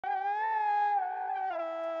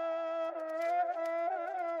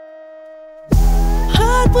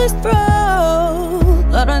was broke,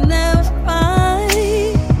 thought I'd never find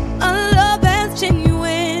a love that's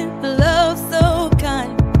genuine, a love so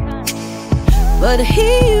kind. But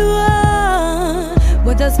here you are,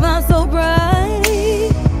 with that smile so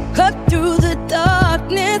bright, cut through the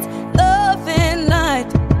darkness, love and light.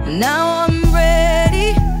 Now I'm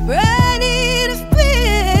ready to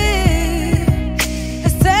feel a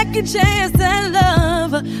second chance at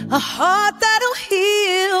love, a heart that'll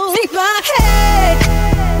heal. Take my hand,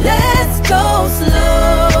 let's go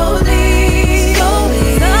slowly.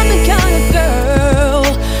 I'm the kind of girl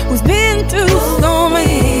who's been through so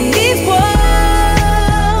many.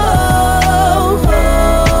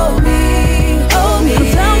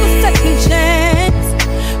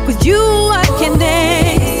 With you I can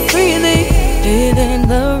dance freely, feeling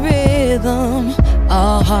the rhythm,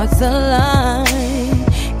 our hearts align.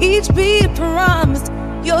 Each beat promised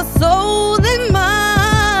your soul and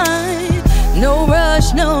mine. No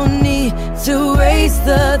rush, no need to waste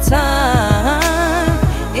the time.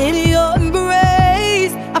 In your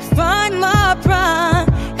embrace I find my pride,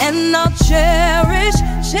 and I'll cherish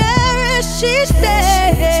each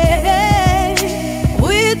day.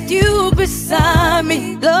 With you beside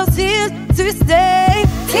me, love's here to stay.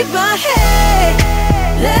 Take my hand,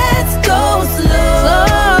 let's go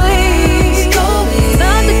slowly.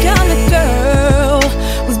 I'm the kind of girl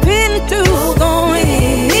who's been through so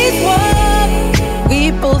many.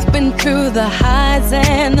 We've both been through the highs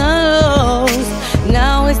and the lows.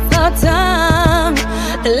 Now it's our time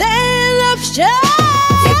to let love show.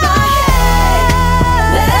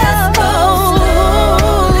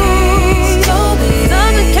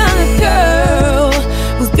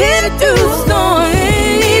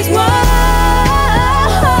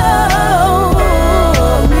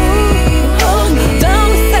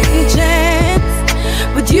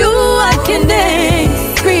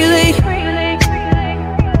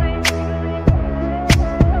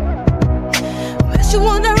 You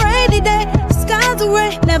on a rainy day, the skies are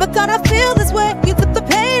gray. Never thought I'd feel this way. You took the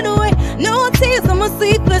pain away. No tears on my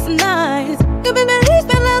sleepless nights. You made me leave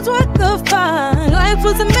my last work of fine. Life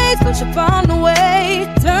was a maze, but you found a way.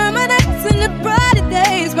 Turn my nights into brighter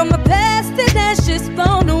days. From my past and ashes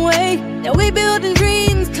blown away. Now we building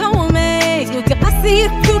dreams, come make. I see a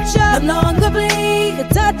future, I'm no longer bleed. Your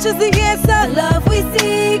touch is the answer, the love we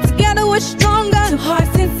seek. Together we're stronger, two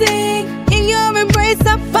hearts in sync. In your embrace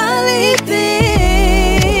I finally feel.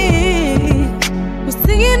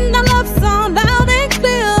 Singing our love song loud and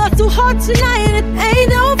clear. Too hard tonight, it ain't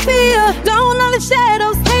no fear. Don't let the shadow